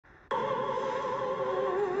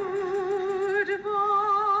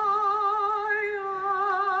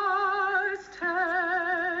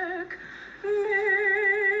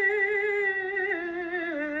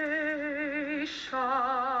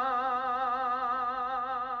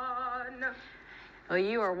Well,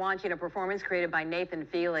 you are watching a performance created by Nathan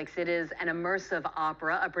Felix. It is an immersive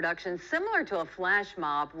opera, a production similar to a flash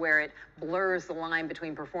mob where it blurs the line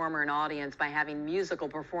between performer and audience by having musical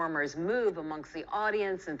performers move amongst the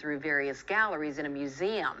audience and through various galleries in a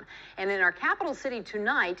museum. And in our capital city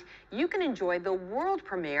tonight, you can enjoy the world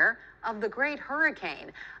premiere of The Great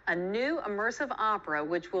Hurricane, a new immersive opera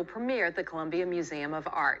which will premiere at the Columbia Museum of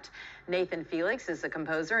Art. Nathan Felix is the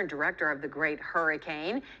composer and director of The Great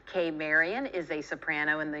Hurricane. Kay Marion is a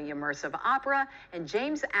soprano in the immersive opera, and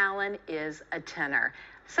James Allen is a tenor.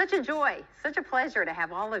 Such a joy, such a pleasure to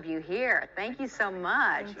have all of you here. Thank you so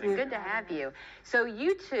much. Good to have you. So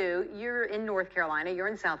you two, you're in North Carolina, you're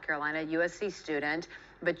in South Carolina, a USC student,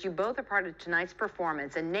 but you both are part of tonight's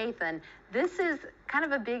performance. And Nathan, this is kind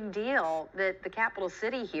of a big deal that the capital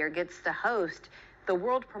city here gets to host the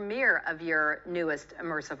world premiere of your newest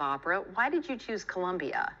immersive opera. Why did you choose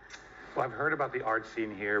Columbia? Well, I've heard about the art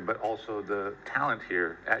scene here, but also the talent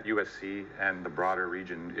here at USC and the broader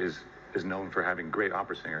region is known for having great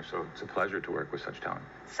opera singers, so it's a pleasure to work with such talent.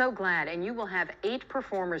 So glad. And you will have 8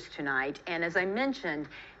 performers tonight, and as I mentioned,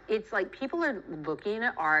 it's like people are looking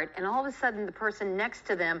at art, and all of a sudden the person next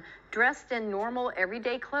to them, dressed in normal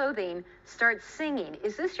everyday clothing, starts singing.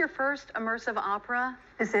 Is this your first immersive opera?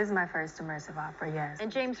 This is my first immersive opera, yes.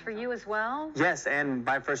 And James, for you as well? Yes, and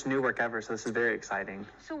my first new work ever, so this is very exciting.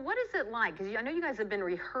 So what is it like? Because I know you guys have been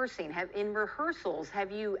rehearsing. In rehearsals,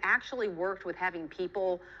 have you actually worked with having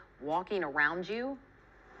people walking around you?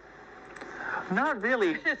 Not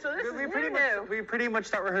really. So this we pretty much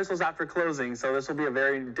start rehearsals after closing, so this will be a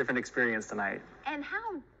very different experience tonight. And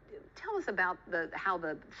tell us about how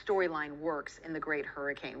the storyline works in The Great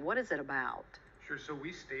Hurricane. What is it about? Sure, so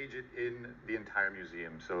we stage it in the entire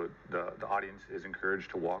museum, so the audience is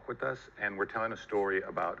encouraged to walk with us, and we're telling a story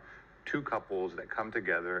about 2 couples that come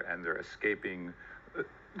together and they're escaping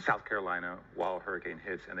South Carolina while a hurricane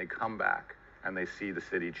hits, and they come back and they see the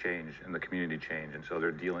city change and the community change, and so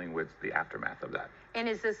they're dealing with the aftermath of that. And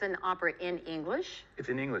is this an opera in English? It's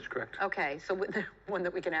in English, correct. Okay, so one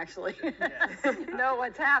that we can actually know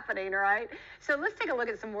what's happening, right? So let's take a look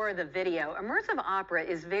at some more of the video. Immersive opera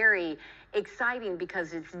is very exciting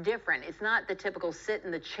because it's different. It's not the typical sit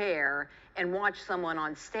in the chair and watch someone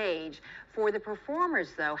on stage. For the performers,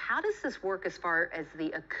 though, how does this work as far as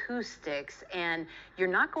the acoustics? And you're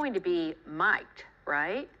not going to be mic'd,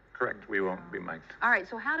 right? Correct, we won't be mic'd. All right,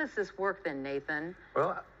 so how does this work then, Nathan?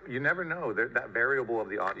 Well, you never know. That variable of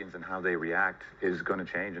the audience and how they react is going to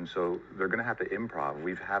change, and so they're going to have to improv.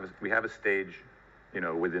 We have a stage,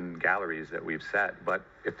 within galleries that we've set, but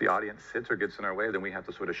if the audience sits or gets in our way, then we have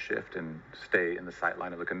to sort of shift and stay in the sight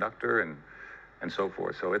line of the conductor and so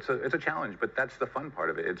forth. So it's a challenge, but that's the fun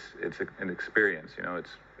part of it. It's an experience,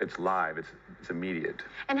 it's live, it's immediate.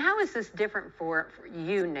 And how is this different for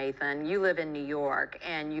you, Nathan? You live in New York,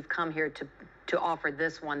 and you've come here to offer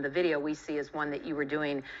this one. The video we see is one that you were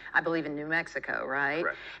doing, I believe, in New Mexico, right?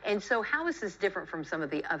 Correct. And so how is this different from some of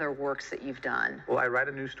the other works that you've done? Well, I write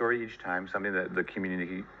a new story each time, something that the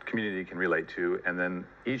community can relate to, and then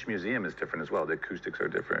each museum is different as well. The acoustics are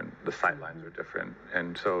different, the sight lines are different,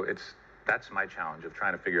 and so that's my challenge of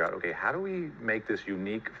trying to figure out, okay, how do we make this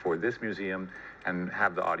unique for this museum and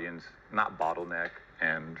have the audience not bottleneck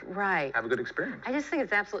and have a good experience? I just think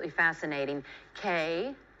it's absolutely fascinating.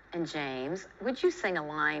 Kay and James, would you sing a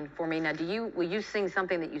line for me? Now, will you sing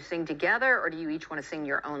something that you sing together, or do you each want to sing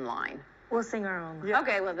your own line? We'll sing our own line. Yeah.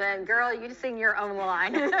 Okay, well then, girl, you just sing your own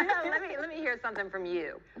line. let me hear something from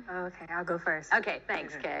you. Okay, I'll go first. Okay,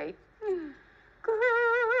 thanks, Kay.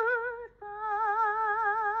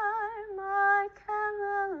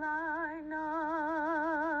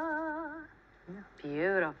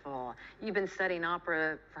 Beautiful. You've been studying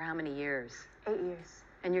opera for how many years? 8 years.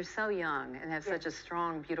 And you're so young and have such a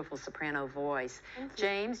strong, beautiful soprano voice. Thank you.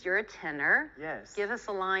 James, you're a tenor. Yes. Give us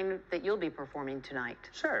a line that you'll be performing tonight.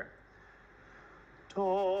 Sure.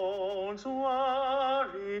 Don't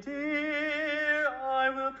worry, dear, I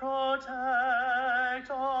will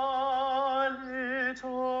protect our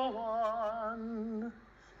little one.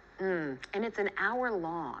 And it's an hour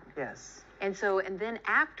long. Yes. And then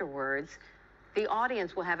afterwards, the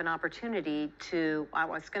audience will have an opportunity to, I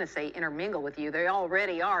was going to say intermingle with you. They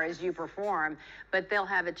already are as you perform, but they'll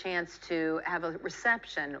have a chance to have a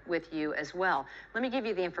reception with you as well. Let me give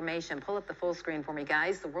you the information. Pull up the full screen for me,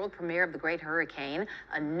 guys. The world premiere of The Great Hurricane,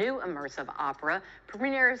 a new immersive opera,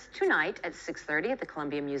 premieres tonight at 6:30 at the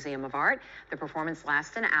Columbia Museum of Art. The performance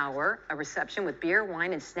lasts an hour. A reception with beer,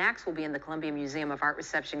 wine, and snacks will be in the Columbia Museum of Art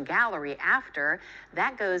reception gallery after.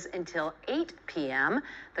 That goes until 8 p.m.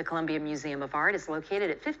 The Columbia Museum of Art Art is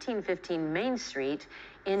located at 1515 Main Street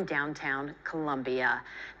in downtown Columbia.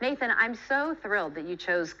 Nathan, I'm so thrilled that you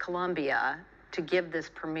chose Columbia to give this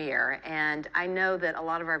premiere, and I know that a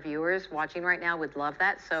lot of our viewers watching right now would love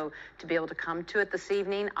that, so to be able to come to it this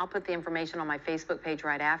evening, I'll put the information on my Facebook page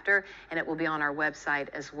right after, and it will be on our website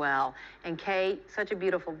as well. And Kay, such a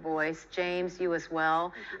beautiful voice. James, you as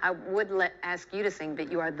well. I would ask you to sing,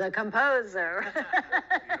 but you are the composer.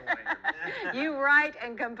 You write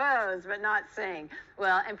and compose, but not sing.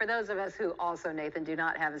 Well, and for those of us who also, Nathan, do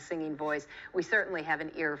not have a singing voice, we certainly have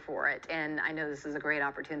an ear for it, and I know this is a great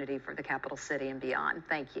opportunity for the capital city and beyond.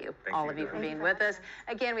 Thank you, all of you, for being with us.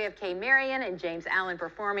 Again, we have Kay Marion and James Allen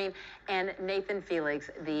performing, and Nathan Felix,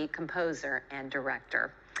 the composer and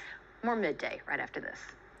director. More Midday right after this.